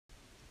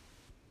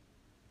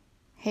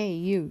Hey,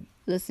 you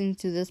listening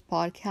to this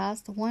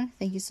podcast. One,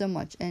 thank you so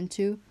much. And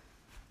two,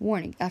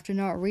 warning, after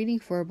not reading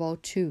for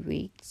about 2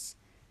 weeks,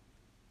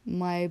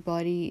 my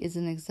body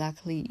isn't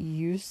exactly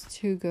used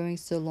to going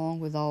so long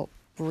without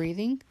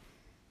breathing.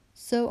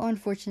 So,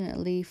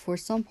 unfortunately, for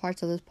some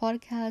parts of this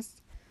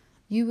podcast,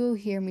 you will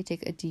hear me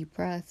take a deep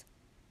breath.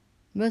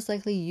 Most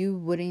likely, you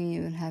wouldn't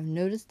even have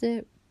noticed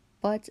it,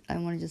 but I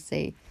want to just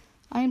say,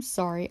 I'm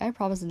sorry. I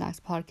promise the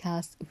next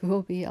podcast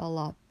will be a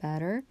lot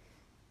better.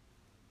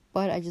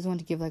 But I just want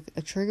to give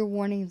a trigger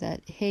warning that,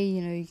 hey,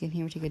 you can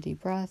hear me take a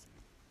deep breath.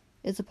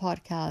 It's a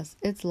podcast.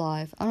 It's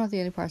live. I'm not the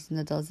only person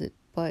that does it,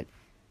 but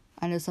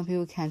I know some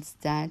people can't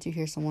stand to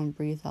hear someone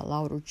breathe out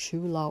loud or chew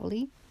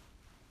loudly,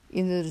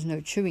 even though there's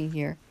no chewing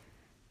here.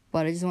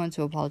 But I just wanted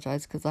to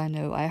apologize because I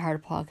know I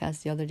heard a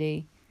podcast the other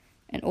day,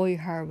 and all you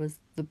heard was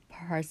the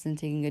person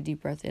taking a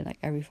deep breath in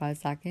every 5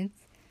 seconds.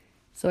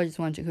 So I just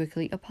wanted to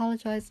quickly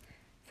apologize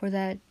for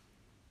that.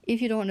 If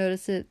you don't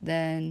notice it,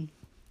 then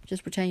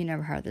just pretend you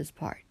never heard this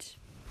part.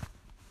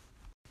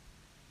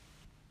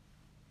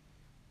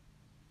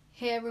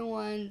 Hey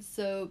everyone,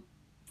 so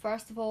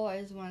first of all, I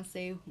just want to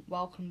say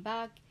welcome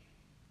back,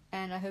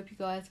 and I hope you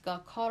guys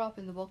got caught up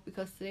in the book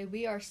because today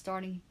we are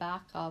starting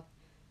back up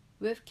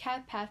with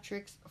Cat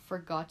Patrick's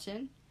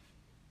Forgotten,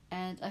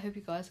 and I hope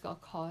you guys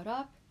got caught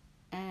up.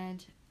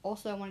 And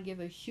also I want to give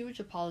a huge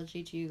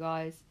apology to you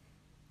guys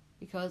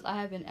because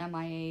I have been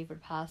MIA for the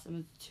past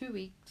 2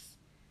 weeks.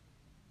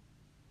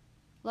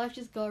 Life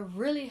just got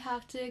really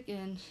hectic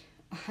and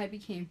I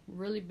became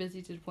really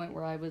busy to the point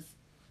where I was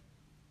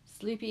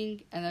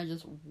sleeping and then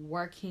just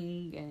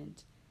working,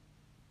 and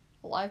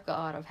life got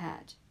out of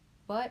hand.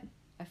 But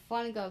I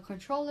finally got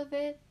control of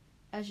it,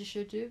 as you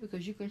should do,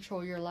 because you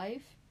control your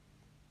life.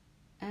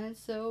 And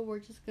so we're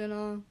just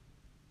gonna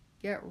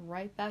get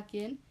right back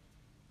in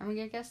and we're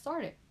gonna get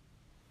started.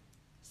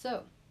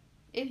 So,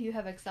 if you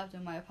have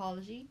accepted my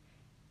apology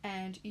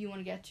and you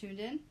want to get tuned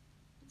in,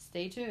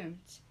 stay tuned.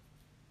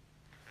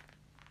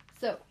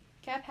 So,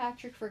 Cat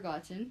Patrick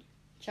Forgotten,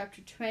 Chapter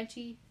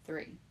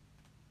 23.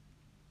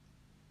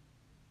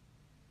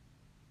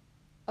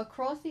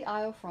 Across the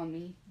aisle from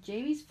me,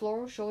 Jamie's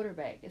floral shoulder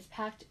bag is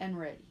packed and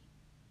ready.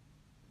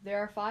 There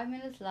are 5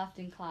 minutes left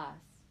in class,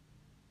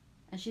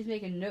 and she's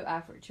making no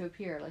effort to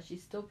appear like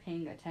she's still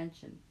paying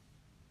attention.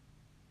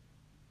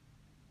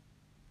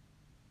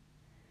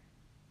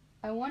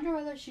 I wonder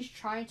whether she's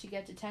trying to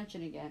get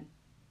attention again.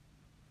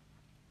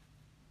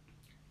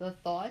 The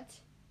thought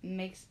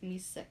makes me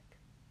sick.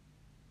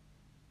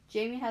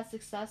 Jamie has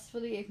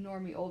successfully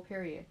ignored me all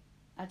period,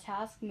 a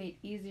task made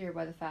easier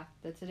by the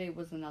fact that today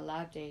wasn't a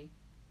lab day.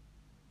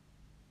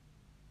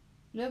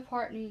 No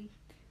partying,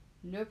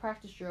 no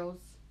practice drills,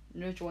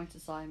 no joint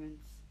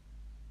assignments.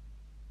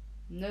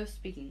 No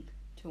speaking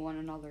to one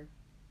another.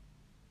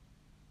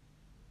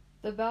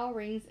 The bell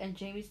rings and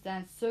Jamie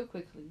stands so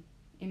quickly,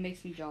 it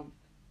makes me jump.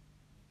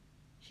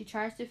 She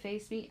turns to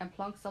face me and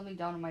plunks something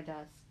down on my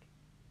desk.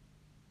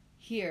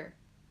 Here,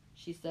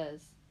 she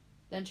says,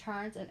 then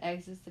turns and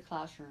exits the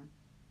classroom.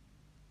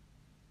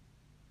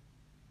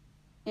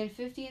 In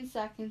 15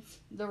 seconds,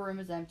 the room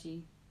is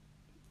empty.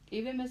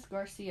 Even Miss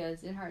Garcia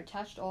is in her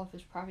attached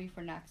office prepping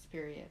for next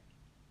period.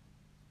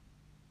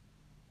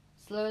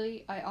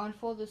 Slowly, I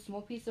unfold the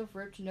small piece of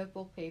ripped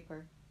notebook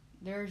paper.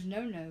 There is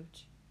no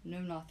note, no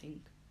nothing.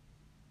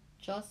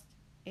 Just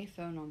a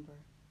phone number.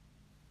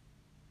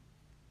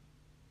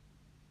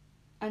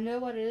 I know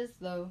what it is,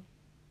 though.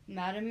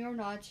 Mad at me or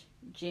not,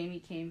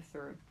 Jamie came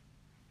through.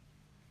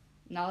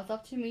 Now it's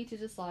up to me to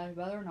decide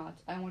whether or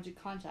not I want to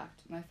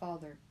contact my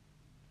father.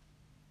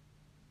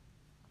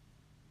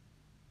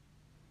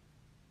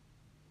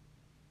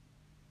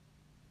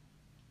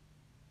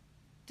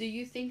 Do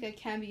you think I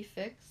can be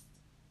fixed?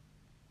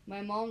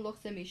 My mom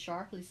looks at me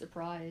sharply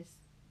surprised.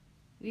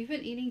 We've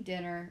been eating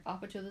dinner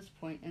up until this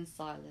point in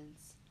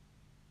silence.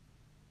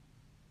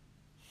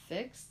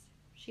 Fixed?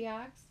 She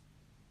asks.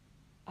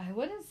 I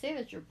wouldn't say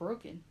that you're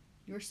broken.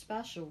 You're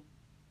special.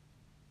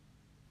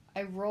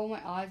 I roll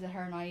my eyes at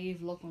her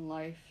naive look on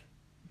life.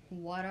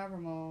 Whatever,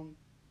 Mom,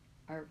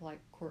 I reply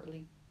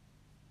curtly.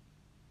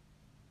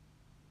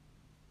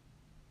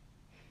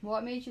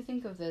 What made you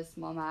think of this,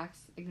 Mom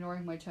asks,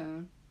 ignoring my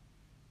tone.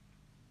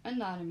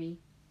 Anatomy,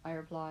 I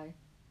reply.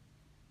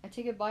 I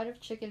take a bite of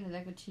chicken and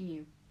then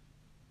continue.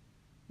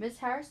 Miss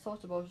Harris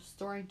talked about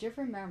storing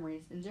different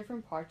memories in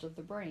different parts of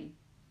the brain.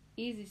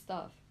 Easy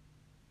stuff.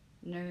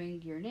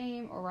 Knowing your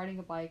name or riding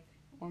a bike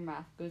or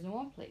math goes in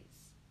one place.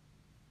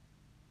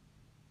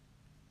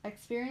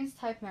 Experience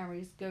type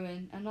memories go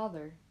in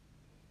another.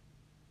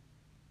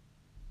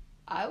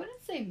 I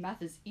wouldn't say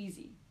math is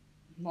easy,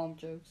 Mom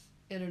jokes.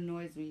 It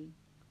annoys me.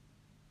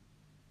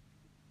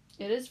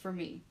 It is for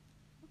me,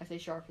 I say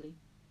sharply.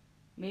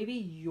 Maybe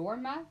your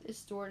math is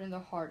stored in the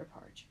harder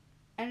part.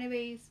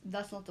 Anyways,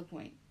 that's not the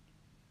point.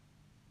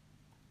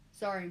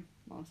 Sorry,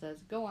 Mom says.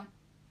 Go on.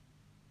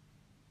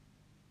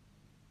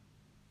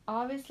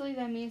 Obviously,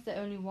 that means that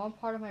only one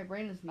part of my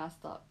brain is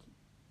messed up.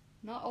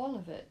 Not all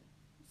of it.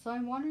 So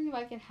I'm wondering if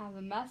I can have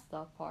the messed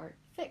up part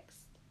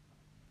fixed.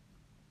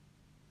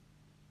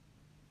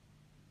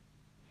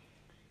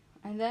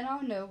 And then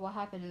I'll know what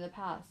happened in the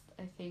past,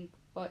 I think,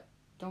 but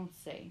don't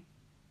say.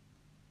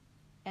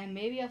 And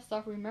maybe I'll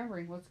stop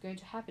remembering what's going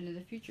to happen in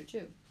the future,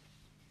 too.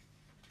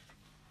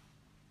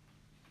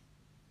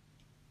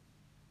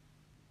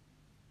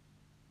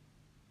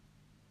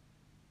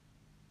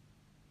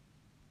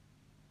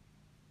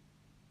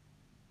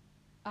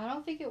 I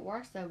don't think it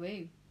works that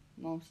way,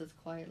 Mom says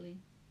quietly.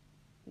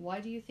 Why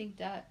do you think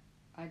that?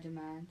 I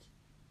demand.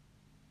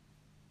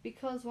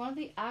 Because one of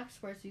the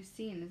experts you've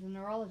seen is a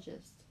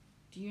neurologist.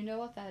 Do you know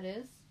what that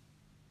is?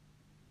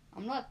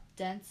 I'm not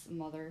dense,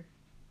 Mother.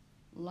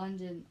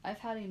 London, I've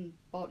had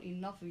about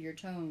enough of your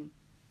tone.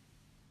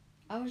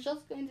 I was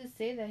just going to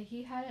say that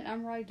he had an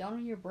MRI done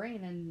on your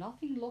brain and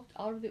nothing looked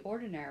out of the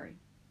ordinary.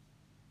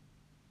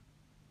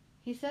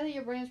 He said that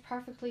your brain is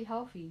perfectly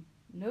healthy.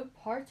 No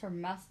parts are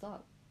messed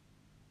up.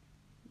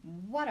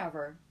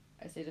 Whatever,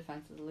 I say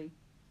defensively.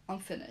 I'm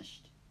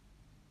finished.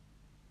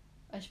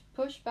 I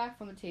push back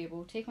from the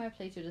table, take my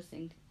plate to the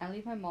sink, and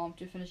leave my mom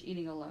to finish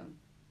eating alone,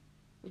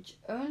 which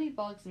only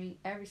bugs me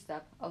every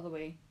step of the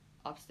way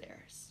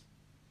upstairs.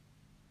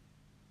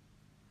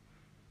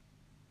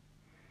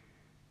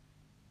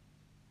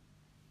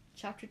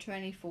 Chapter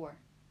 24.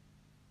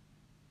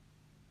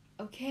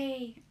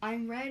 Okay,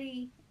 I'm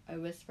ready, I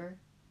whisper.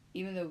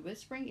 Even though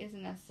whispering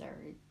isn't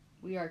necessary,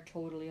 we are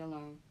totally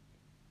alone.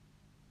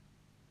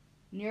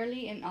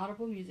 Nearly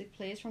inaudible music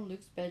plays from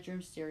Luke's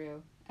bedroom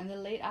stereo, and the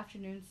late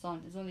afternoon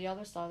sun is on the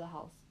other side of the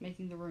house,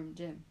 making the room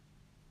dim.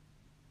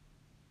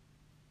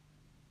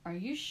 Are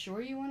you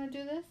sure you want to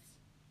do this?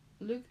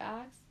 Luke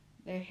asks.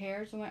 The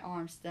hairs on my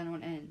arms stand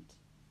on end.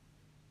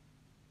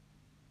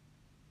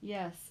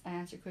 Yes, I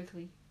answer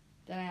quickly.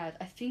 Then I add,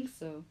 I think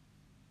so.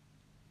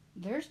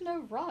 There's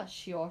no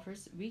rush, he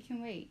offers. We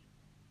can wait.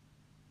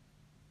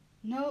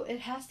 No,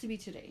 it has to be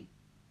today,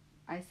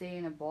 I say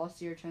in a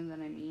bossier tone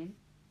than I mean.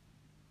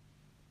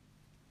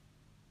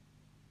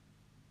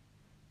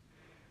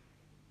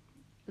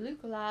 Luke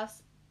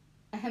laughs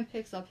and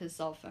picks up his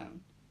cell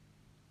phone.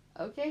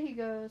 Okay,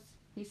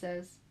 he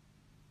says.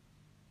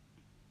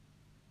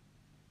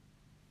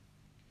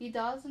 He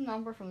dials the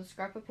number from the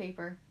scrap of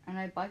paper, and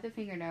I bite the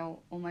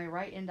fingernail on my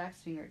right index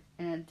finger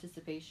in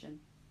anticipation.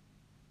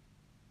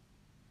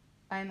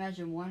 I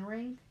imagine one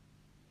ring,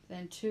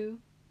 then two,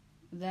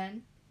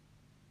 then...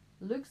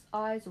 Luke's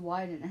eyes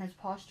widen and his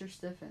posture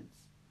stiffens.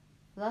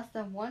 Less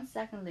than 1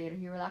 second later,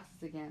 he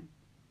relaxes again.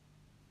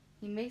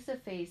 He makes a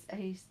face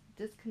and he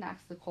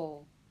disconnects the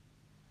call.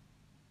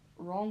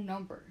 Wrong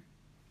number,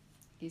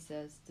 he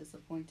says,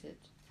 disappointed.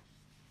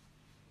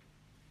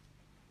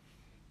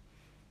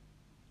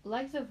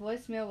 Like the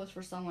voicemail was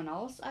for someone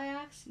else, I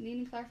asked,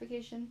 needing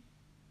clarification.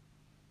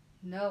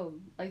 No,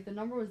 like the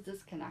number was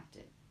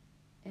disconnected.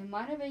 It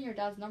might have been your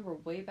dad's number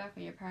way back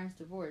when your parents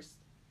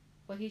divorced,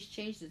 but he's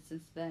changed it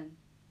since then.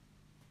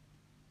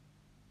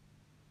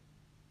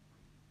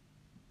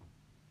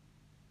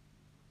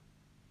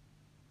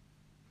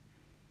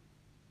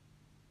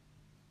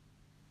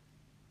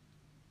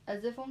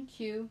 As if on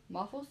cue,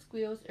 muffled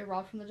squeals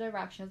erupt from the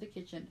direction of the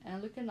kitchen,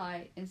 and Luke and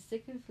I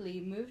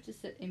instinctively move to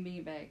sit in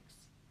beanbags.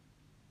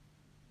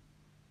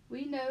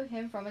 We know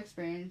him from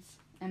experience,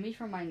 and me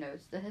from my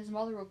notes, that his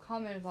mother will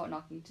come in without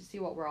knocking to see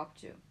what we're up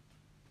to.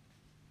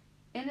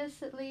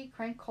 Innocently,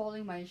 crank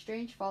calling my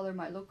estranged father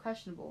might look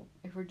questionable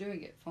if we're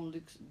doing it from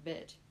Luke's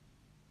bed.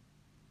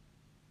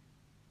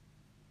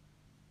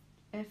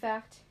 In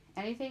fact,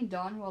 anything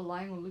done while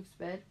lying on Luke's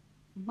bed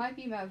might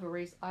be met with a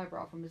raised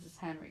eyebrow from Mrs.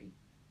 Henry,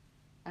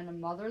 and a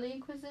motherly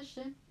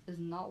inquisition is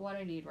not what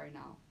I need right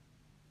now.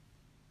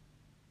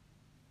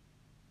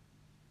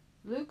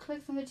 Luke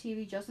clicks on the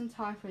TV just in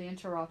time for the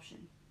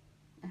interruption,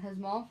 and his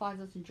mom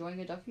finds us enjoying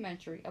a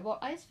documentary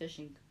about ice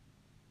fishing.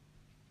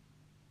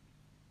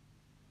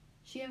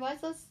 She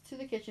invites us to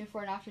the kitchen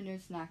for an afternoon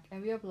snack,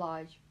 and we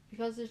oblige,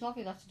 because there's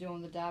nothing left to do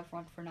on the dad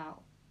front for now.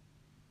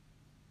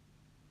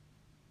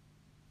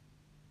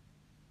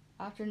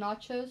 After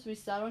nachos, we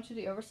sat onto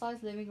the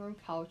oversized living room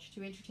couch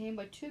to be entertained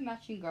by two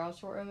matching girls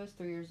who are almost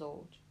 3 years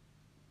old.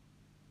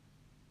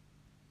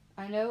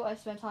 I know I've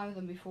spent time with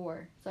them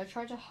before, so I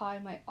try to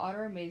hide my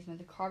utter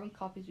amazement at the carbon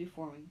copies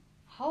before me.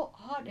 How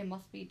odd it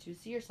must be to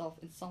see yourself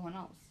in someone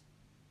else.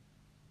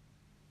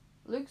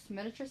 Luke's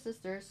miniature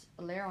sisters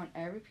layer on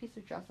every piece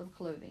of dress-up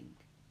clothing.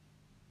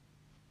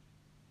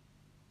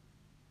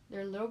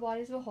 Their little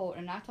bodies will hold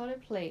and act out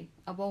at play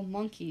about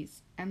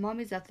monkeys and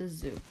mummies at the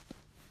zoo.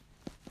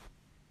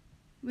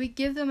 We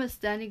give them a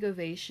standing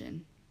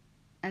ovation,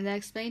 and then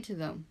explain to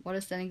them what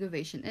a standing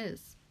ovation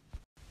is.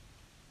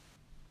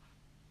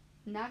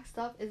 Next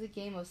up is a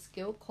game of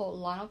skill called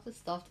Line Up the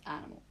Stuffed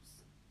Animals.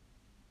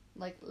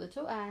 Like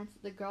little ants,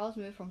 the girls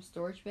move from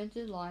storage bin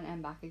to line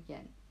and back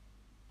again,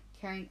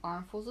 carrying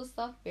armfuls of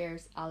stuffed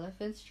bears,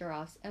 elephants,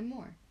 giraffes, and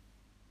more.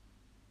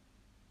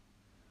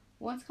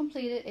 Once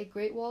completed, a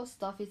great wall of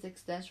stuffies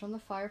extends from the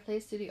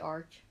fireplace to the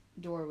arch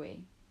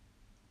doorway.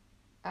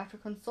 After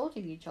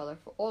consulting each other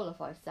for all of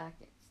 5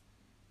 seconds,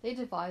 they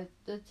divide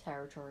the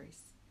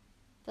territories.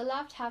 The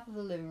left half of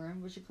the living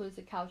room, which includes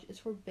the couch, is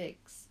for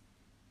bigs,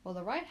 while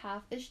the right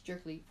half is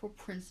strictly for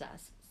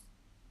princesses.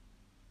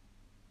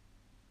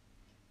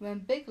 When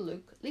Big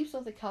Luke leaps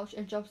off the couch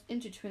and jumps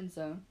into Twin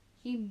Zone,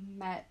 he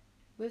met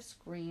with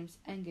screams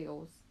and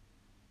giggles,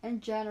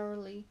 and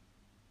generally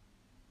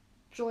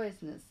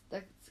joyousness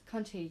that's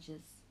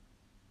contagious.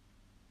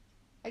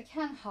 I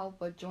can't help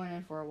but join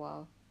in for a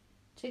while,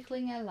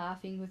 tickling and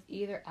laughing with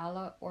either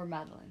Ella or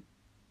Madeline.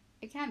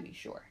 I can't be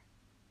sure.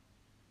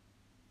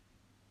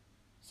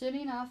 Soon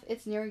enough,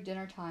 it's nearing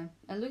dinner time,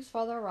 and Luke's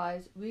father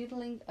arrives,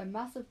 wheedling a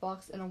massive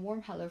box and a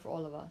warm hello for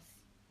all of us.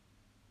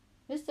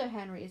 Mr.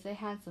 Henry is a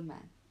handsome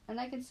man, and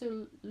I can see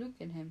Luke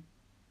in him.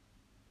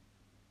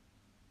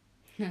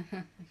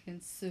 I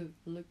can see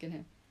Luke in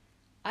him.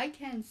 I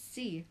can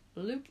see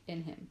Luke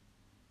in him.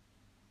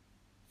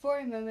 For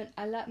a moment,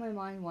 I let my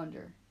mind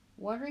wander,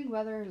 wondering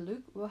whether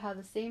Luke will have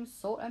the same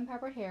salt and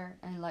pepper hair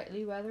and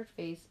lightly weathered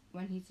face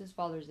when he's his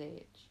father's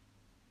age.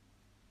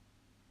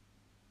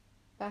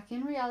 Back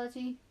in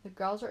reality, the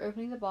girls are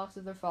opening the box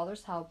with their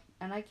father's help,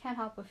 and I can't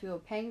help but feel a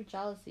pang of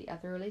jealousy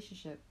at their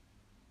relationship.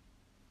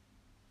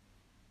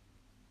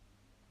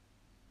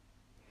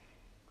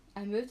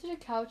 I move to the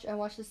couch and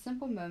watch the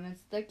simple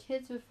moments that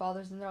kids with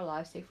fathers in their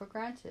lives take for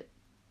granted.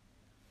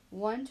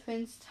 One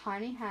twin's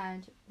tiny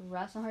hand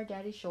rests on her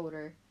daddy's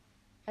shoulder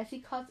as he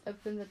cuts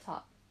open the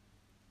top.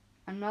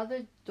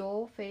 Another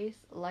dull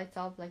face lights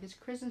up like it's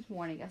Christmas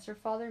morning as her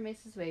father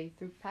makes his way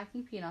through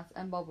packing peanuts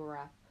and bubble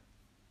wrap.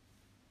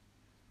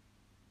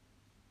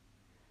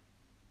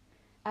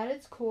 At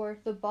its core,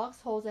 the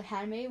box holds a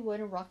handmade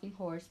wooden rocking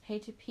horse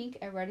painted pink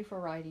and ready for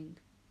riding.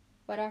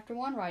 But after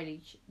one ride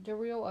each, the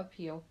real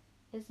appeal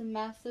is a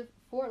massive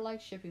fort-like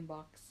shipping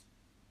box.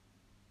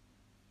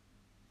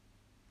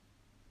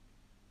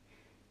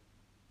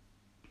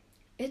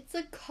 It's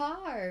a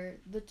car!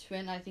 The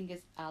twin, I think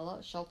it's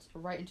Ella, shouts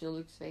right into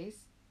Luke's face.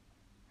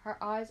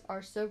 Her eyes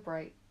are so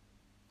bright.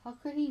 How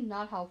could he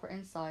not help her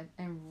inside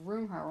and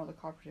room her around the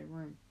carpeted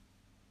room?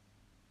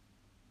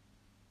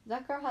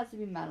 That girl has to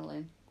be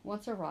Madeline.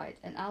 Wants a ride,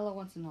 and Ella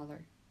wants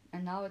another.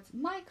 And now it's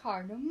my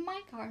car, no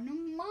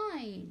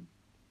mine!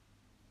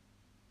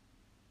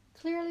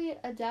 Clearly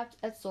adept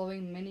at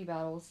solving mini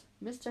battles,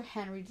 Mr.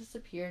 Henry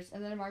disappears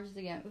and then emerges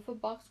again with a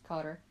box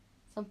cutter,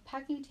 some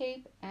packing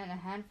tape, and a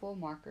handful of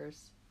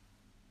markers.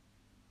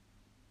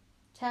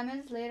 10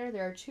 minutes later,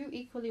 there are 2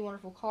 equally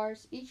wonderful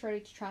cars, each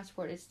ready to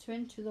transport its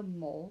twin to the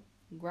mall,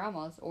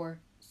 grandma's, or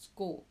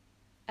school,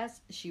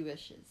 as she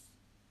wishes.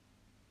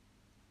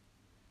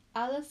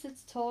 Alice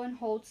sits tall and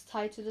holds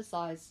tight to the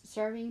sides,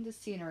 surveying the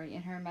scenery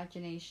in her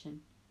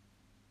imagination.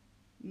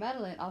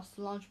 Madeline opts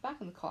to launch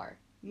back in the car,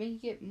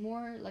 making it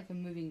more like a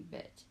moving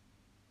bit,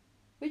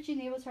 which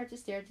enables her to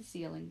stare at the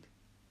ceiling.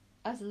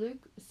 As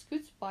Luke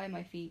scoots by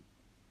my feet,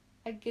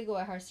 I giggle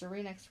at her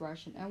serene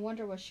expression and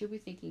wonder what she'll be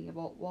thinking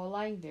about while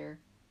lying there,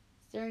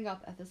 staring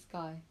up at the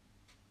sky.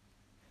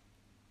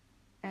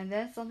 And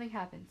then something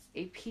happens.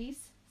 A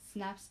piece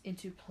snaps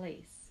into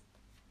place.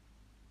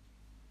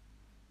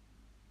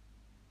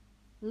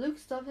 Luke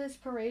stops his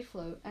parade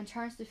float and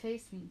turns to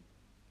face me.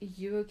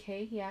 You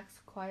okay? He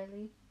asks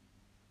quietly.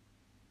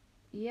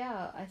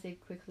 Yeah, I say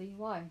quickly.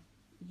 Why?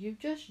 You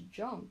just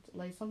jumped,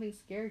 like something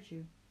scared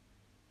you.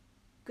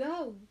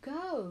 Go,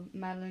 go,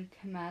 Madeline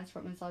commands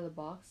from inside the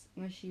box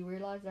when she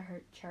realizes that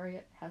her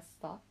chariot has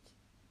stopped.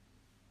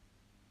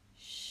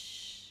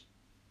 Shh,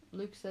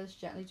 Luke says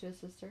gently to his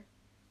sister.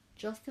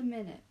 Just a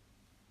minute.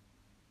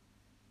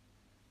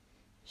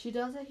 She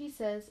does as he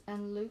says,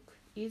 and Luke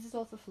eases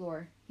off the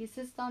floor. He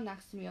sits down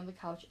next to me on the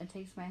couch and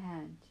takes my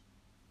hand.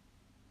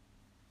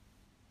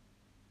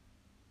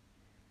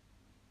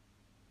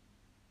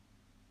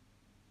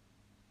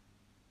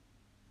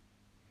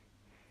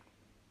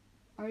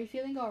 Are you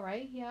feeling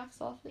alright? He asks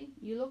softly.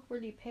 You look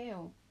really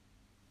pale.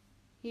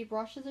 He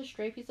brushes a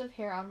stray piece of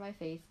hair out of my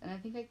face, and I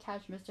think I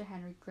catch Mr.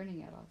 Henry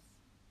grinning at us.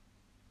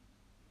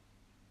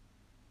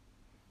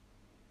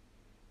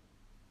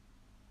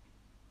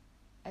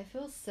 I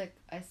feel sick,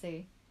 I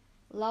say,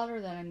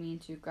 louder than I mean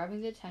to,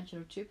 grabbing the attention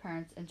of 2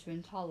 parents and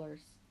twin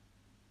toddlers.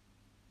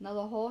 Now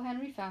the whole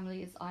Henry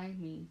family is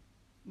eyeing me,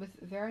 with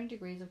varying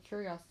degrees of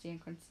curiosity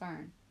and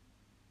concern.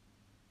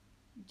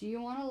 Do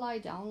you want to lie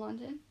down,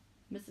 London?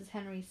 Mrs.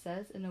 Henry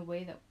says in a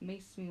way that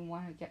makes me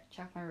want to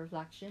check my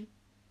reflection.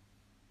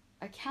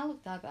 I can't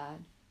look that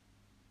bad.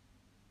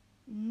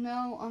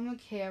 No, I'm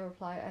okay, I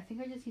reply. I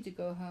think I just need to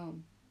go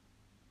home.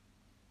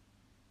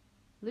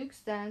 Luke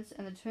stands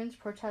and the twins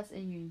protest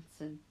in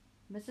unison.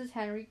 Mrs.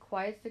 Henry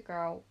quiets the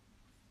girl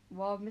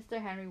while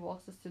Mr. Henry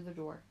walks us to the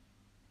door.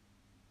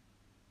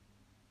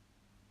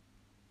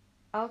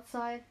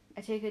 Outside,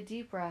 I take a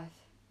deep breath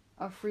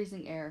of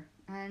freezing air,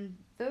 and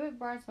though it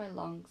burns my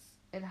lungs,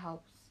 it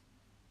helps.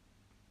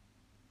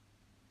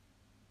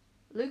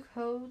 Luke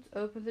holds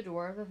open the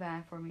door of the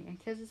van for me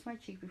and kisses my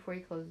cheek before he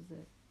closes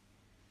it.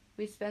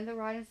 We spend the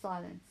ride in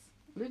silence,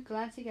 Luke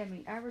glancing at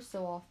me ever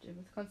so often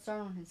with concern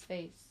on his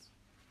face.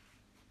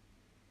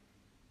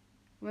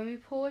 When we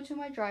pull into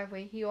my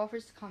driveway, he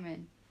offers to come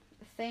in.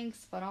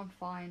 Thanks, but I'm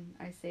fine,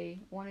 I say,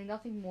 wanting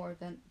nothing more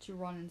than to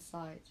run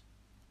inside.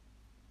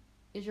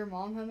 Is your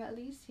mom home at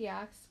least? He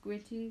asks,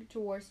 squinting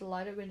towards the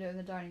lighted window in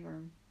the dining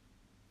room.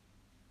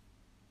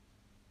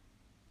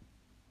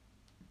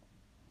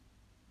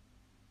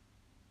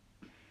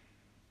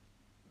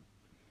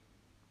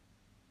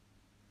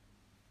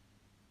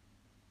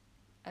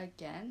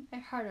 again, I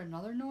heard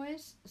another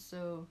noise,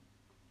 so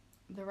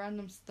the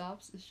random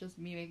stops is just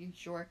me making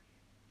sure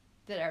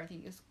that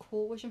everything is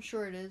cool, which I'm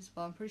sure it is,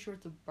 but I'm pretty sure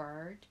it's a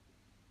bird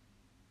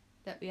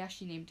that we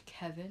actually named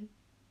Kevin.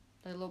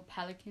 Like a little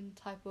pelican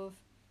type of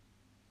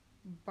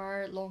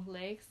bird, long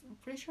legs. I'm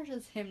pretty sure it's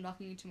just him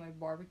knocking into my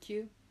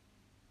barbecue.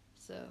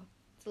 So,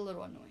 it's a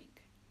little annoying.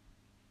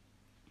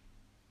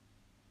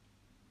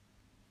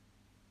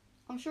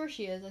 I'm sure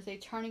she is, I say,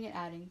 turning and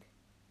adding,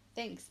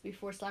 "Thanks,"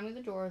 before slamming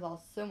the door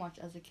without so much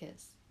as a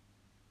kiss.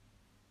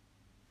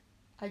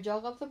 I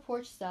jog up the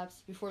porch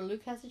steps before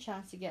Luke has a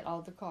chance to get out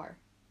of the car.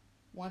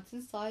 Once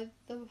inside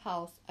the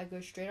house, I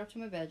go straight up to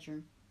my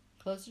bedroom,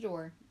 close the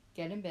door,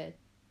 get in bed,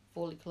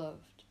 fully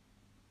clothed.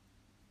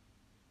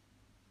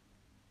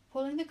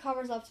 Pulling the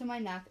covers up to my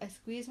neck, I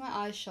squeeze my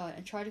eyes shut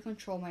and try to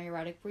control my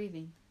erratic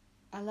breathing.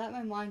 I let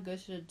my mind go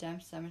to the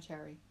damp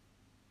cemetery.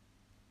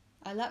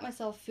 I let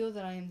myself feel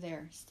that I am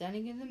there,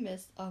 standing in the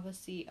midst of a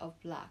sea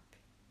of black.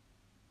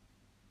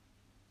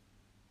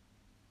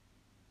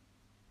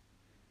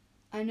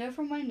 I know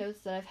from my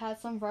notes that I've had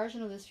some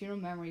version of this funeral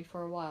memory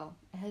for a while.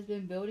 It has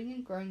been building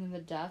and growing in the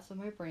depths of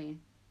my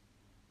brain,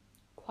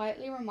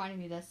 quietly reminding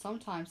me that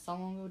sometimes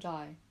someone will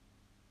die.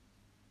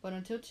 But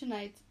until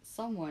tonight,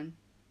 someone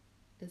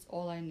is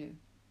all I knew.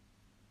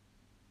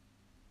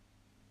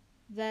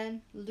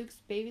 Then,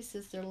 Luke's baby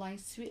sister, lying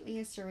sweetly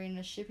and serene in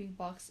a shipping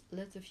box,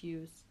 lit the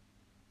fuse.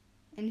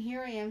 And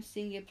here I am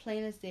seeing it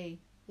plain as day,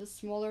 the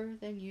smaller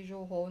than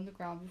usual hole in the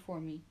ground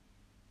before me,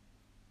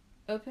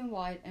 open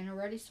wide and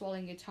already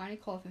swallowing a tiny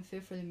coffin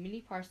fit for the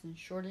mini parson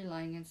surely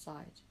lying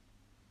inside.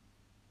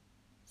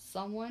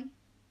 Someone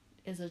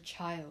is a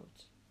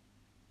child.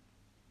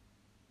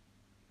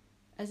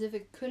 As if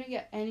it couldn't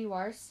get any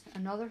worse,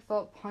 another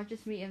thought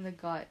punches me in the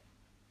gut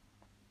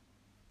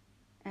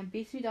and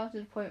beats me down to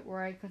the point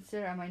where I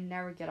consider I might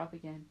never get up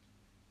again.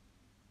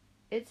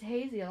 It's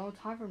hazy a long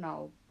time from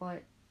now,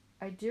 but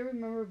I do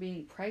remember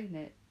being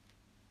pregnant.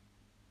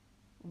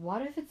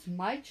 What if it's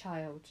my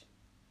child?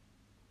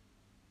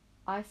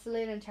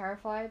 Isolated and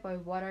terrified by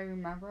what I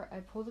remember,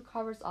 I pull the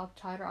covers up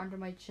tighter under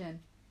my chin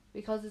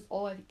because it's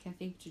all I can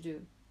think to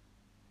do.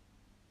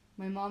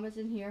 My mom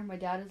isn't here, my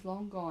dad is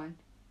long gone,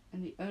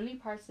 and the only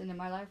person in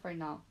my life right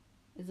now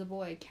is a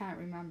boy I can't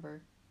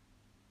remember.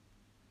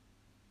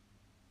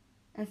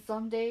 And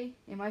someday,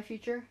 in my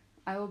future,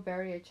 I will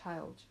bury a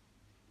child.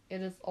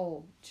 It is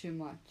all too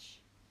much.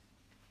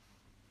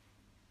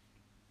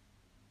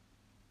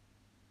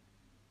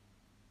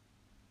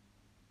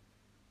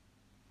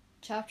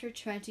 Chapter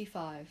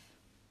 25.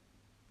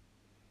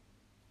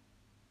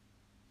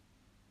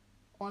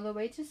 On the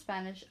way to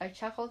Spanish, I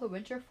check all the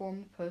winter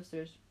formal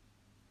posters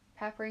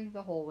peppering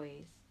the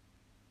hallways.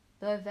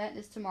 The event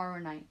is tomorrow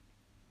night.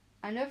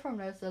 I know from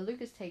notes that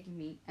Luke is taking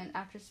me, and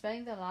after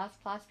spending the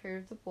last class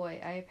period with the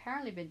boy I have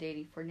apparently been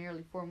dating for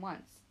nearly 4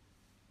 months,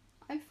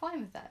 I'm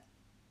fine with that.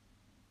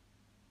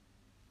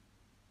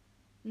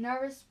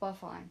 Nervous but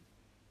fine.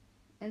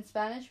 In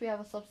Spanish, we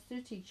have a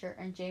substitute teacher,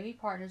 and Jamie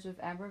partners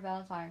with Amber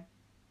Valentine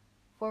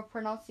for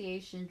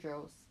pronunciation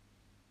drills,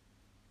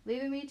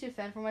 leaving me to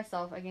fend for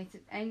myself against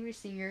an angry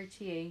senior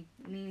TA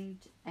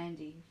named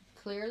Andy,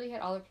 who clearly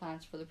had other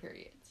plans for the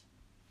period.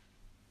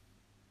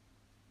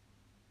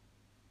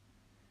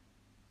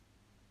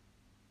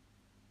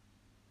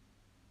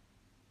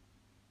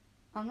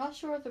 I'm not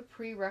sure what the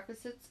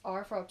prerequisites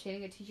are for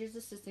obtaining a teacher's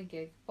assistant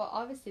gig, but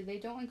obviously they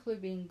don't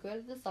include being good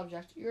at the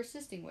subject you're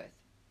assisting with.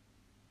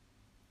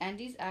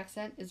 Andy's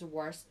accent is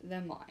worse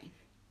than mine.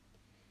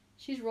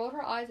 She's rolled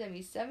her eyes at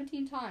me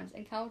 17 times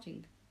and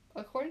counting.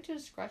 According to the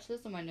scratch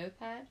list on my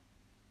notepad,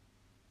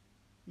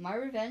 my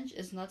revenge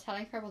is not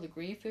telling her about the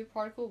green food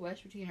particle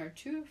wedged between her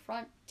 2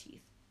 front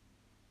teeth.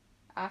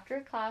 After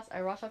class,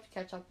 I rush up to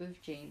catch up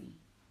with Jamie.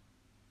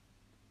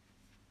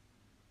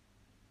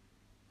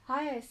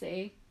 "Hi," I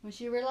say, when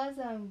she realizes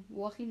I'm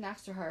walking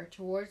next to her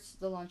towards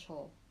the lunch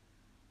hall.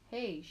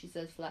 "Hey," she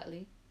says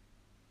flatly.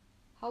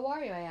 "How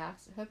are you?" I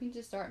ask, hoping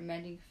to start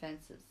mending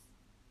fences.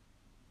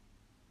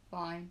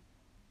 "Fine,"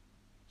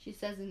 she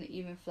says in an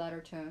even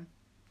flatter tone,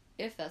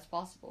 if that's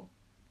possible.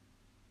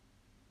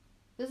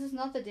 "This is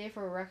not the day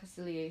for a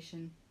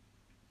reconciliation."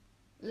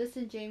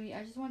 "Listen, Jamie,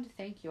 I just want to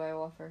thank you," I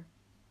offer.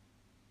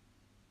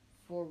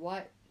 "For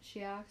what?"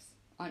 she asks,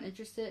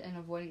 uninterested and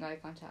avoiding eye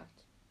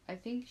contact. I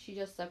think she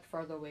just stepped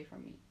farther away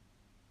from me.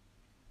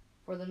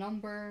 "For the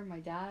number, my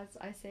dad's,"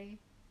 I say.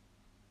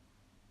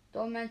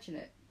 "Don't mention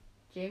it,"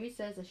 Jamie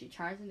says as she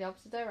turns in the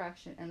opposite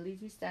direction and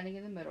leaves me standing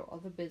in the middle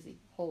of the busy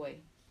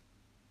hallway.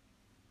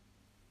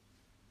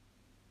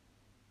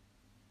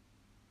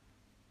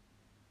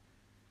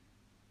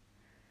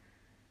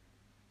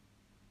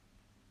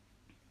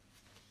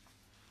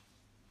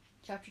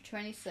 Chapter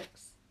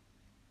 26.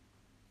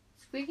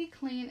 Squeaky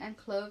clean and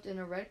clothed in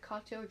a red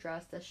cocktail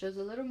dress that shows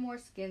a little more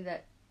skin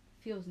that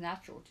feels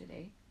natural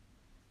today,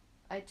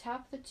 I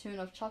tap the tune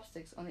of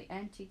Chopsticks on the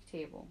antique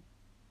table.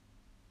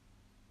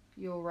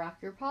 "You'll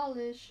rack your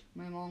polish,"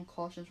 my mom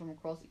cautions from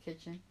across the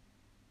kitchen,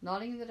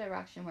 nodding in the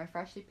direction of my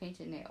freshly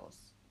painted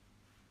nails.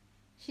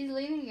 She's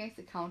leaning against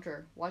the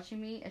counter, watching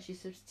me as she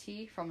sips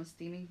tea from a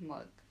steaming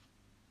mug.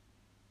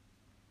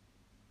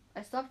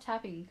 I stop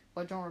tapping,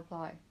 but don't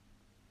reply.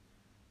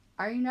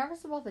 Are you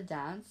nervous about the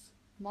dance?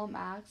 Mom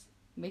asks,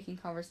 making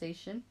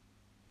conversation.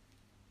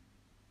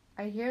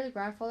 I hear the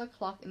grandfather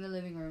clock in the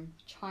living room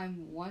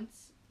chime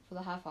once for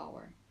the half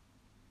hour.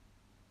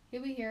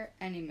 He'll be here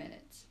any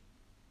minute.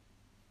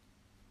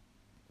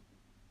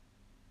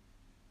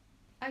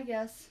 I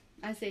guess,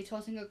 I say,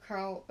 tossing a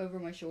curl over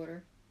my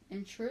shoulder.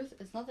 In truth,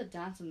 it's not the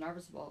dance I'm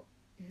nervous about.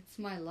 It's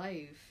my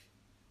life.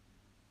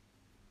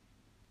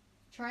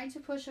 Trying to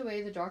push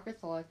away the darker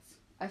thoughts,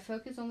 I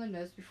focus on the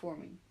notes before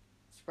me.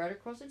 Spread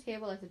across the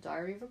table like the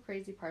diary of a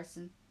crazy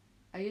person,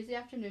 I used the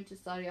afternoon to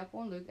study up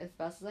on Luke as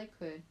best as I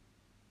could,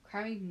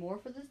 cramming more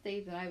for this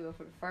day than I will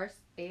for the first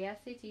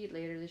ASAT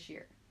later this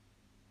year.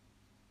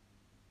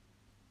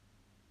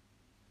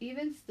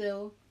 Even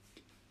still,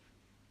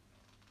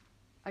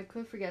 I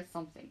could forget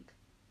something.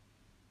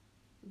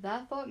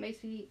 That thought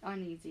makes me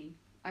uneasy.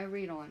 I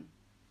read on.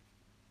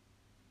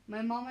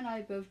 My mom and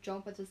I both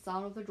jump at the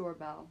sound of the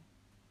doorbell.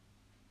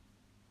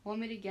 Want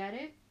me to get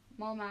it?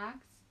 Mom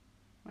asks,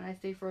 when I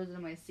stay frozen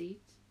in my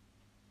seat.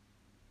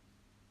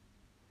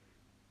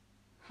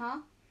 Huh?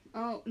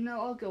 Oh,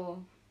 no, I'll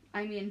go.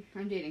 I mean,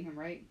 I'm dating him,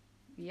 right?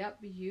 Yep,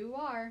 you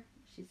are,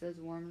 she says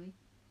warmly.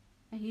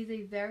 And he's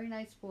a very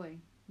nice boy.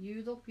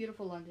 You look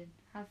beautiful, London.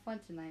 Have fun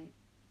tonight.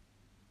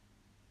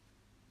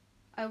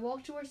 I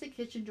walk towards the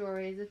kitchen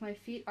doorway as if my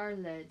feet are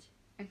lead,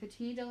 and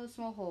continue down the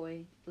small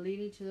hallway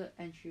leading to the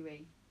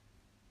entryway.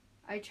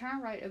 I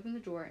turn right, open the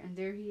door, and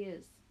there he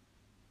is.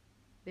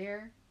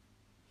 There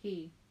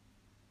he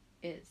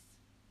is.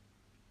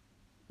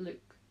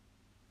 Luke.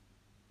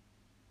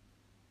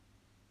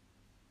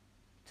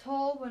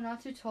 Tall but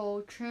not too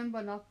tall, trim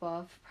but not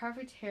buff,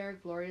 perfect hair,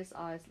 glorious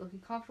eyes, looking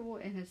comfortable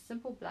in his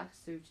simple black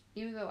suit,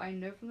 even though I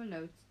know from the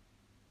notes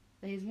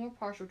that he's more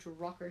partial to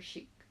rocker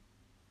chic.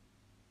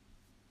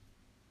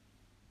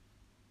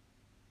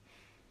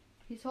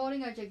 He's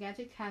holding a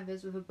gigantic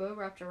canvas with a bow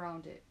wrapped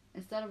around it,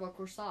 instead of a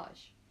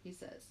corsage, he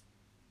says,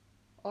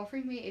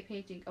 offering me a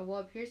painting of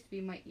what appears to be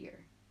my ear.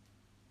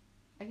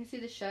 I can see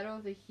the shadow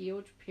of the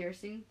healed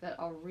piercing that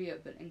I'll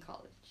reopen in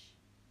college.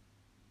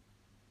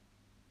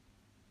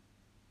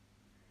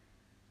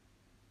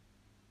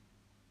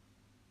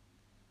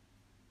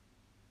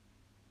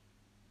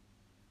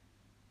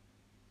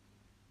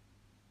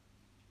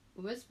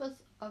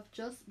 Wisps of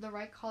just the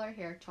right color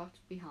hair tucked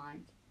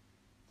behind,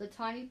 the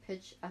tiny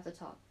pitch at the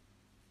top.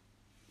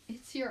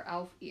 It's your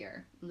elf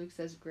ear, Luke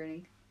says,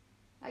 grinning.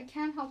 I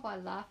can't help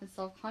but laugh and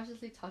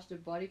self-consciously touch the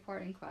body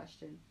part in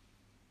question.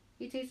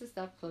 He takes a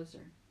step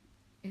closer.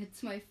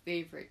 It's my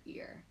favorite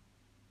ear.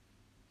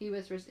 He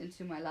whispers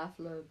into my left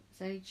lobe,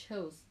 sending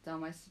chills down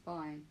my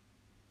spine.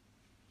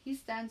 He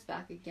stands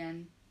back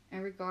again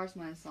and regards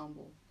my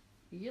ensemble.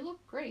 You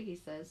look great, he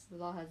says,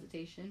 without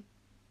hesitation.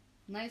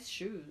 Nice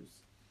shoes.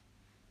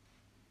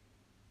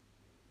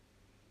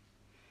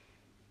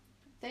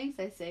 Thanks,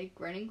 I say,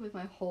 grinning with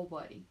my whole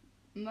body.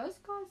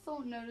 Most guys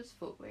don't notice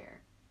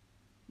footwear.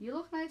 You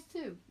look nice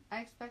too.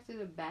 I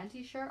expected a band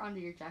t-shirt under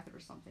your jacket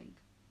or something.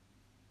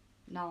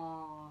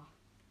 Nah,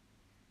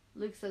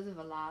 Luke says with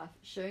a laugh,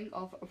 showing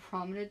off a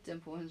prominent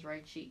dimple in his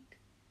right cheek.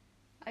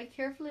 I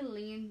carefully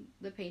lean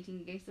the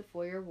painting against the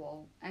foyer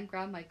wall and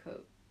grab my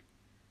coat.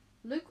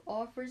 Luke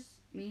offers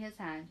me his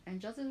hand,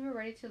 and just as we're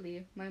ready to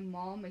leave, my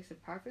mom makes a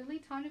perfectly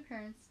timed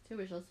appearance to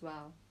wish us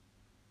well.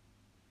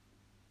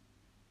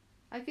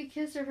 I could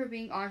kiss her for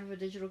being armed with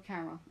a digital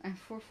camera and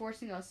for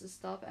forcing us to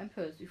stop and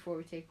pose before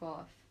we take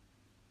off.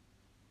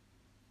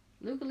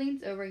 Luke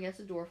leans over against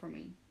the door for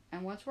me,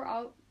 and once we're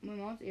out my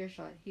mom's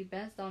earshot, he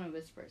bends down and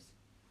whispers,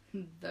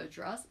 The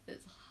dress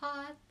is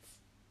hot.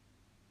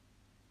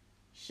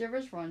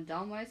 Shivers run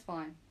down my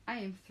spine. I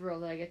am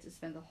thrilled that I get to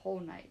spend the whole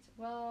night,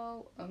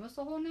 well, almost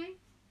the whole night,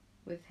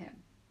 with him.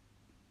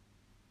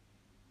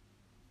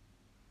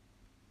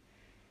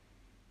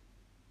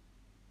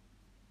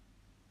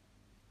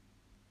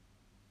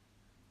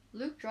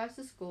 Luke drives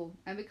to school,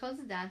 and because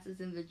the dance is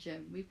in the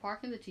gym, we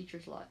park in the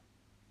teacher's lot.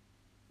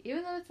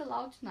 Even though it's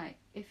allowed tonight,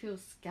 it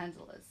feels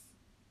scandalous.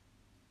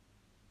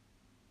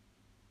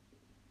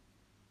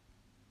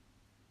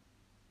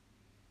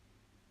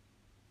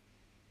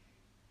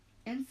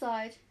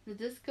 Inside, the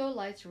disco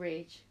lights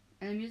rage,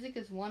 and the music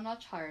is one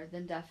notch higher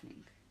than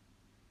deafening.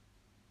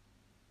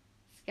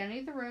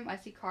 Scanning the room, I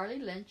see Carly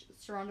Lynch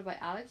surrounded by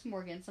Alex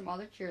Morgan and some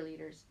other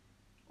cheerleaders,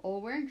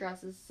 all wearing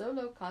dresses so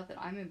low-cut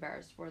that I'm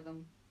embarrassed for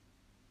them.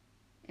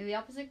 In the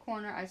opposite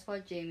corner, I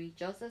spot Jamie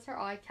just as her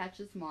eye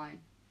catches mine.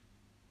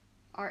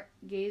 Our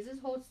gazes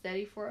hold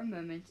steady for a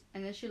moment,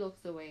 and then she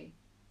looks away.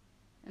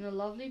 In a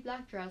lovely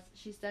black dress,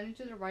 she's standing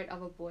to the right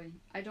of a boy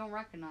I don't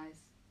recognize.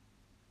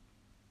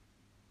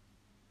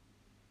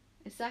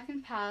 A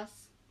second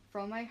pass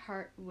from my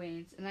heart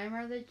wanes, and I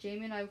remember that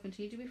Jamie and I will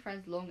continue to be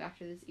friends long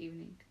after this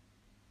evening.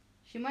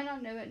 She might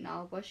not know it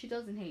now, but she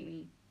doesn't hate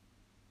me.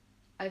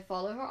 I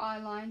follow her eye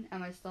line, and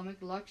my stomach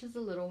lurches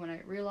a little when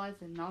I realize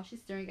that now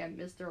she's staring at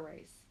Mr.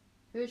 Rice,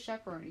 who is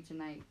chaperoning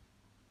tonight.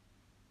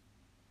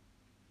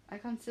 I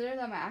consider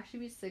that I might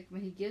actually be sick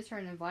when he gives her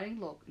an inviting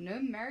look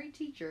no married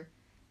teacher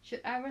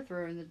should ever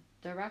throw in the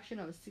direction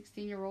of a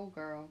 16-year-old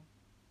girl.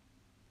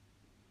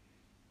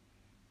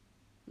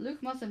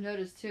 Luke must have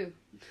noticed too.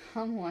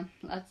 Come on,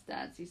 let's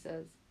dance, he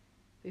says,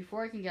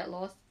 before I can get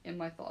lost in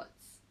my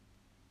thoughts.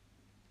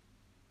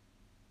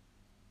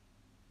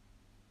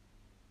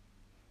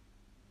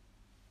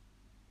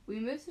 We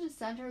move to the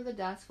center of the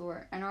dance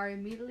floor and are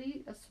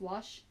immediately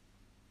awash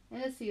in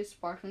a sea of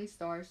sparkling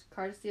stars,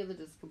 courtesy of the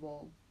disco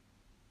ball.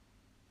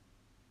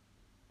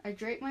 I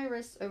drape my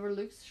wrists over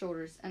Luke's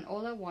shoulders, and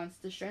all at once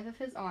the strength of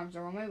his arms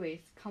around my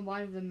waist,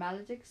 combined with the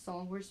melodic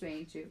song we're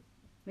swaying to,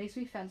 makes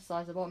me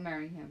fantasize about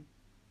marrying him.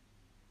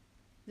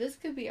 This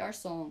could be our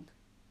song.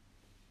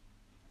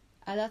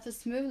 I let the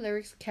smooth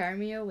lyrics carry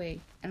me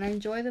away, and I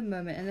enjoy the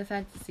moment and the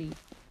fantasy,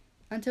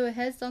 until it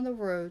heads down the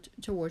road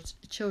towards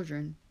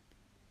children.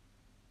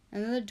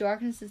 And then the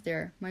darkness is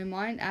there, my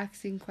mind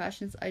asking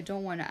questions I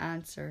don't want to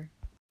answer.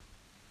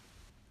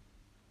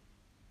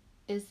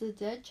 Is the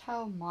dead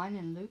child mine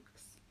and Luke's?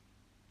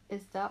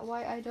 Is that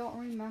why I don't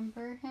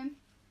remember him?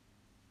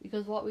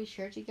 Because what we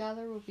shared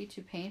together would be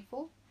too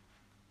painful?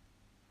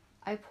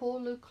 I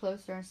pull Luke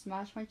closer and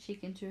smash my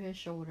cheek into his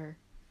shoulder,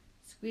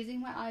 squeezing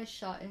my eyes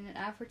shut in an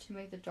effort to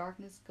make the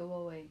darkness go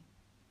away.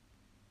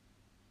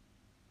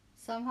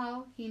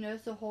 Somehow, he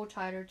knows to hold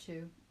tighter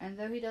too, and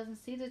though he doesn't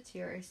see the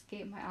tear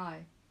escape my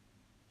eye,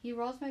 he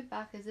rolls my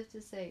back as if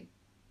to say,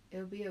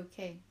 "It'll be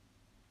okay."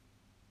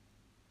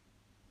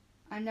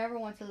 I never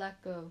want to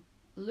let go.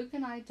 Luke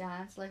and I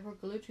dance like we're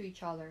glued to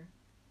each other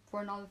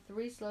for another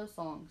 3 slow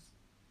songs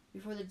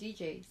before the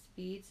DJ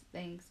speeds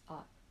things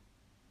up.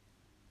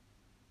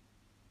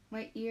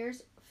 My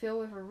ears fill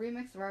with a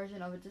remixed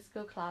version of a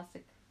disco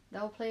classic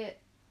that will play at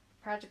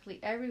practically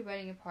every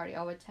wedding and party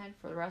I'll attend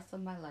for the rest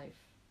of my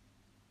life.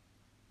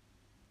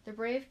 The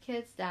brave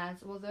kids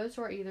dance while those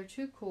who are either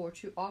too cool or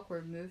too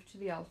awkward move to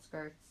the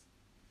outskirts.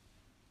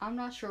 I'm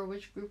not sure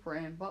which group we're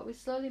in, but we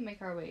slowly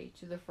make our way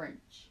to the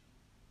fringe.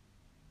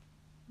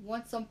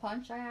 "Want some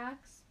punch?" I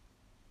ask.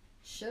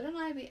 "Shouldn't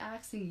I be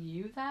asking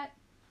you that?"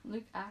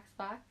 Luke asks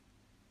back.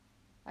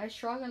 I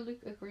shrug and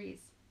Luke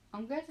agrees.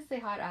 "I'm going to say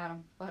hi to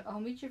Adam, but I'll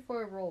meet you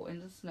for a roll in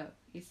the snow,"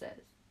 he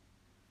says,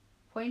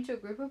 pointing to a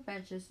group of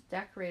benches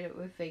decorated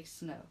with fake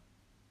snow.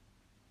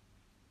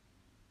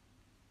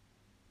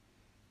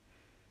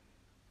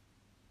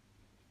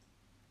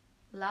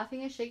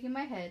 Laughing and shaking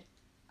my head,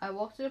 I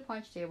walk to the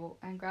punch table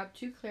and grab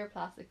 2 clear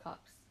plastic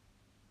cups.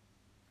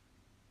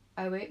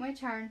 I wait my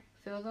turn,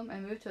 fill them,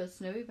 and move to a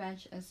snowy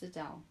bench and sit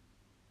down.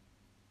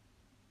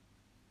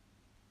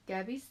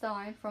 Gabby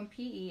Stein from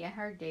PE and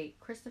her date,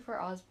 Christopher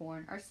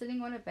Osborne, are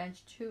sitting on a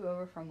bench 2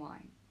 over from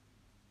mine.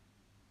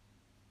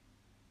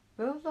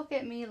 Both look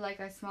at me like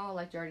I smell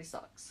like dirty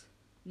socks.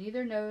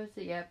 Neither knows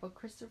it yet, but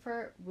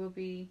Christopher will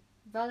be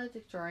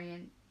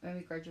valedictorian when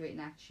we graduate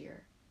next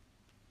year.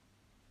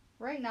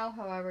 Right now,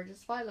 however,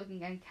 despite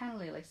looking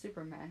uncannily like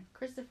Superman,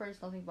 Christopher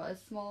is nothing but a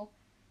small,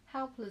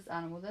 helpless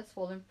animal that's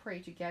fallen prey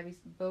to Gabby's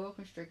boa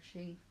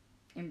constricting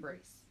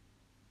embrace.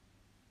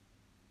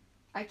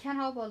 I can't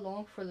help but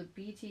long for the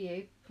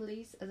BTA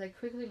police as I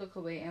quickly look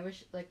away and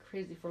wish like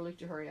crazy for Luke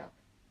to hurry up.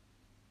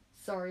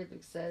 "Sorry,"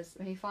 Luke says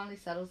when he finally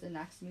settles in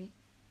next to me.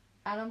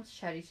 "Adam's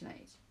chatty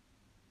tonight."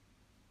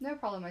 "No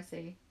problem," I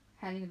say,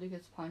 handing Luke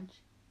his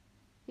punch.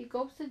 He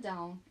gulps it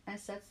down and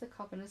sets the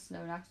cup in the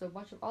snow next to a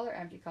bunch of other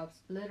empty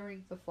cups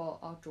littering the fall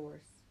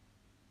outdoors.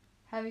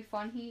 "Having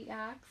fun?" he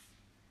asks.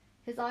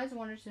 His eyes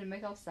wander to the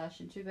make-up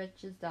session 2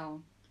 benches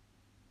down.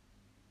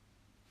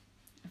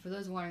 And for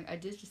those wondering, I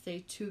did just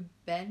say 2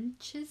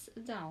 benches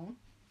down.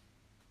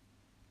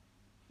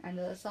 And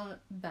that sounded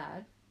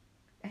bad.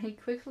 And he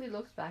quickly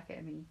looks back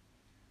at me.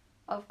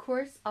 "Of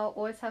course, I'll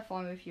always have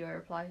fun with you," I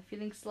reply,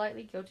 feeling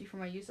slightly guilty for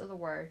my use of the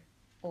word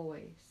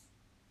always.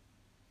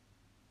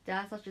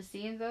 "Dance such a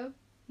scene, though?"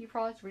 he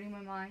prods, reading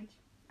my mind.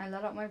 I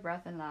let out my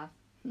breath and laugh.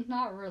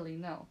 "Not really,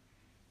 no.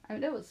 I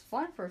mean, it was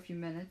fun for a few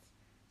minutes.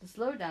 The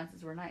slow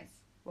dances were nice.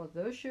 Well,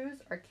 those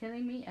shoes are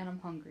killing me and I'm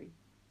hungry."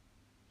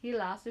 He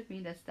laughs with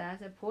me, then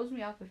stands and pulls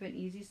me up with an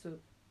easy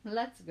swoop.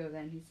 "Let's go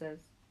then," he says.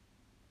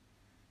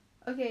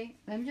 "Okay,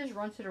 let me just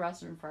run to the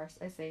restroom first,"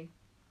 I say.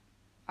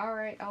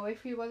 "Alright, I'll wait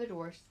for you by the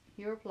doors,"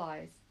 he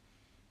replies,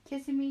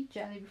 kissing me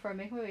gently before I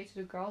make my way to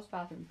the girls'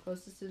 bathroom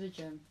closest to the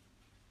gym.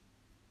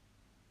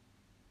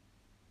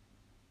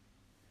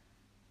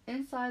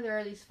 Inside, there are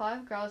at least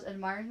 5 girls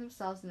admiring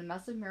themselves in the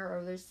massive mirror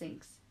over their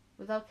sinks.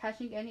 Without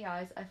catching any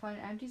eyes, I find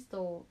an empty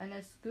stall and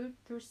I scoot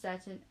through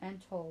satin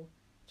and towel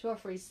to a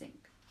free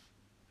sink.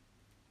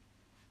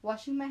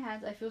 Washing my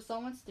hands, I feel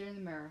someone stare in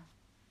the mirror.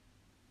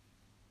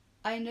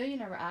 "I know you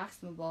never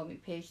asked them about me,"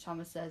 Paige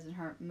Thomas says in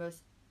her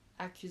most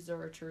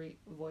accusatory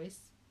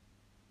voice.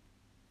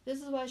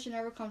 "This is why I should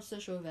never come to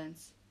social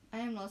events. I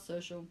am not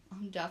social.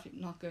 I'm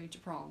definitely not going to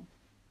prom."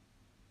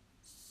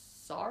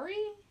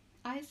 "Sorry?"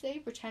 I say,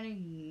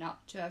 pretending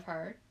not to have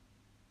heard.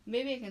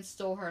 Maybe I can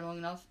stall her long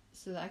enough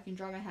so that I can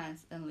dry my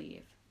hands and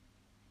leave.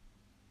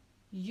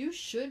 "You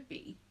should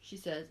be," she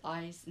says,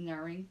 eyes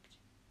narrowing,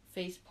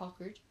 face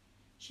puckered.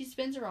 She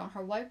spins around,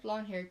 her white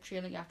blonde hair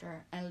trailing after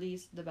her, and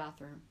leaves the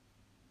bathroom.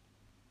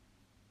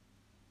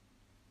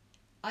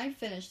 I'm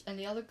finished, and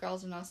the other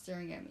girls are now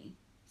staring at me,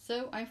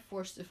 so I'm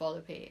forced to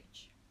follow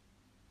Paige.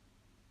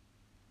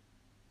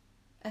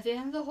 At the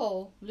end of the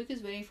hall, Luke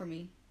is waiting for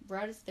me.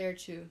 Brad is there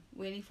too,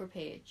 waiting for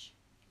Paige.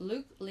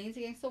 Luke leans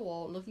against the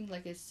wall, looking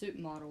like a suit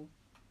model.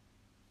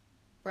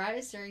 Brad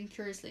is staring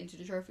curiously into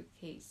the trophy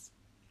case.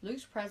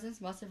 Luke's presence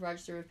must have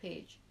registered with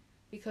Paige,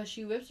 because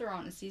she whips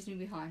around and sees me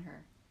behind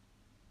her.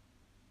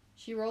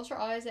 She rolls her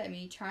eyes at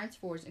me, turns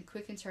forwards, and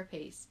quickens her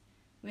pace.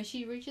 When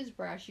she reaches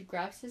Brad, she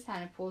grabs his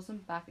hand and pulls him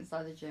back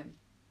inside the gym.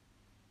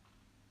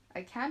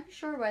 I can't be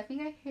sure, but I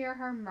think I hear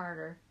her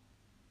mutter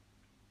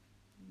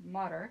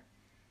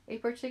a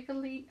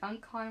particularly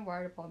unkind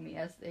word upon me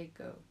as they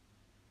go.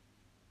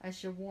 I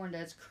should warn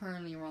that it's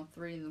currently around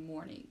 3 in the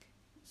morning,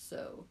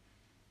 so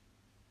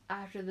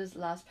after this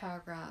last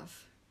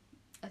paragraph,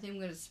 I think I'm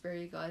going to spare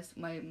you guys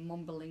my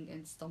mumbling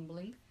and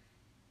stumbling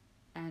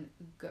and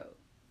go.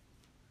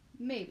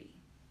 Maybe.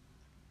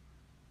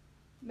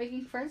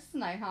 Making friends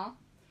tonight, huh?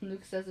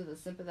 Luke says with a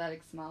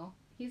sympathetic smile.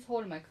 He's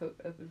holding my coat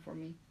open for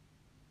me.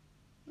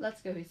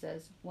 Let's go, he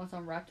says, once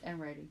I'm wrapped and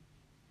ready.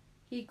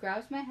 He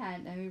grabs my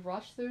hand and we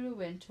rush through the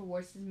wind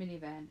towards his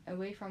minivan,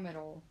 away from it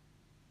all.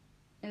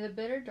 In the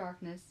bitter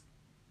darkness,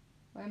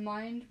 my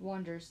mind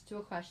wanders to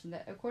a question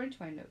that, according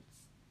to my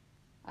notes,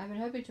 I've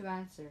been hoping to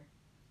answer.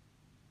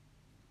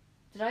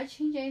 Did I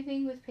change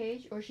anything with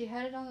Paige, or is she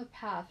headed on the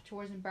path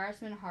towards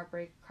embarrassment and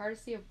heartbreak,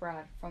 courtesy of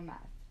Brad from Math?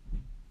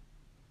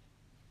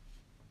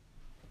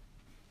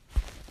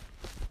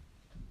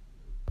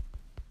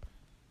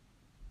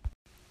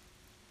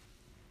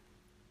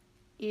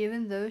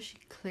 Even though she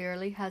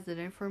clearly has it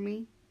in for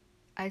me,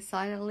 I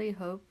silently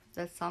hope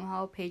that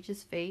somehow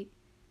Paige's fate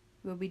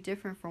will be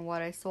different from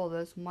what I saw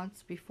those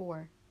months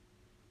before.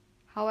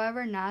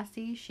 However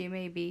nasty she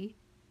may be,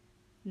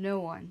 no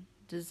one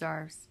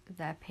deserves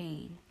that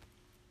pain.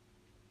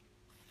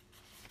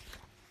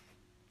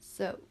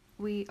 So,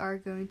 we are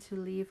going to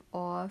leave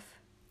off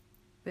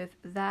with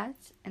that,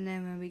 and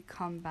then when we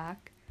come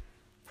back,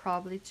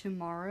 probably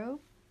tomorrow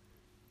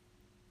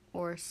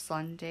or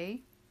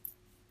Sunday,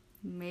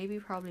 maybe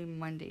probably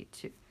Monday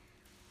too.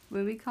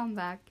 When we come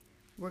back,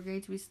 we're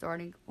going to be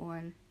starting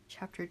on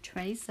chapter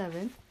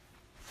 27,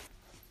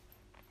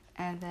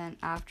 and then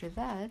after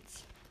that,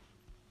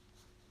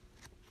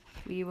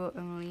 we will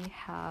only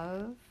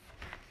have,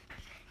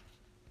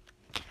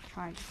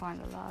 trying to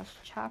find the last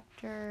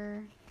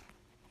chapter,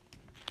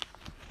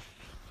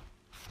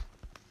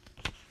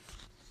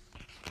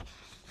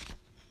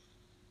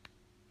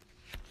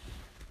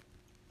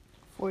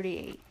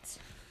 .48.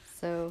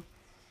 So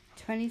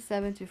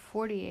 27 to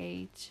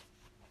 48,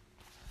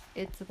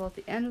 it's about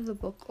the end of the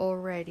book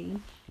already,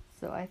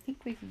 so I think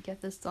we could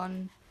get this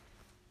done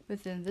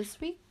within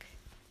this week,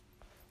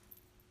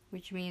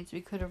 which means we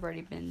could have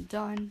already been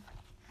done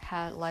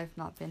had life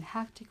not been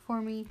hectic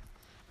for me.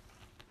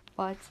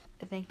 But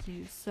thank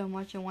you so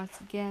much, and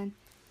once again,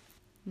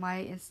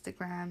 my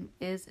Instagram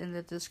is in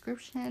the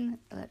description.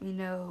 Let me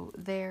know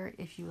there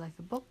if you like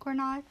the book or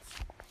not,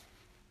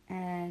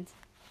 and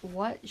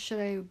what should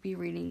I be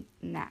reading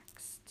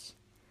next.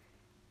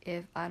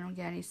 If I don't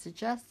get any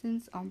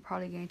suggestions, I'm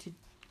probably going to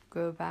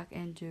go back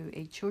and do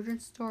a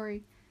children's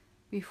story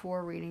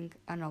before reading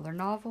another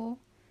novel.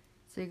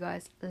 So you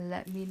guys,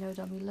 let me know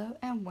down below.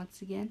 And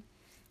once again,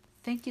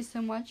 thank you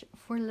so much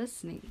for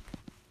listening.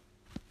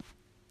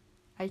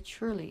 I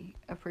truly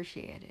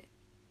appreciate it.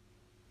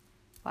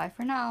 Bye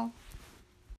for now.